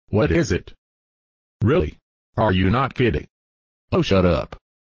What is it? Really? Are you not kidding? Oh, shut up.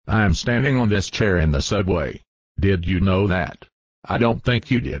 I'm standing on this chair in the subway. Did you know that? I don't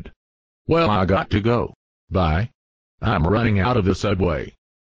think you did. Well, I got to go. Bye. I'm running out of the subway.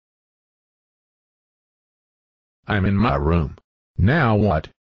 I'm in my room. Now what?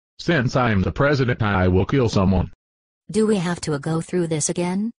 Since I'm the president, I will kill someone. Do we have to go through this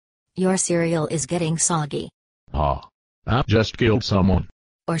again? Your cereal is getting soggy. Ah. I just killed someone.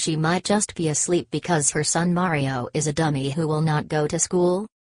 Or she might just be asleep because her son Mario is a dummy who will not go to school.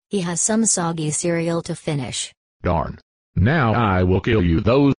 He has some soggy cereal to finish. Darn. Now I will kill you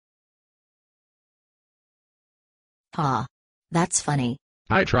those. Ha. That's funny.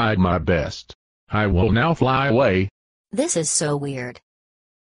 I tried my best. I will now fly away. This is so weird.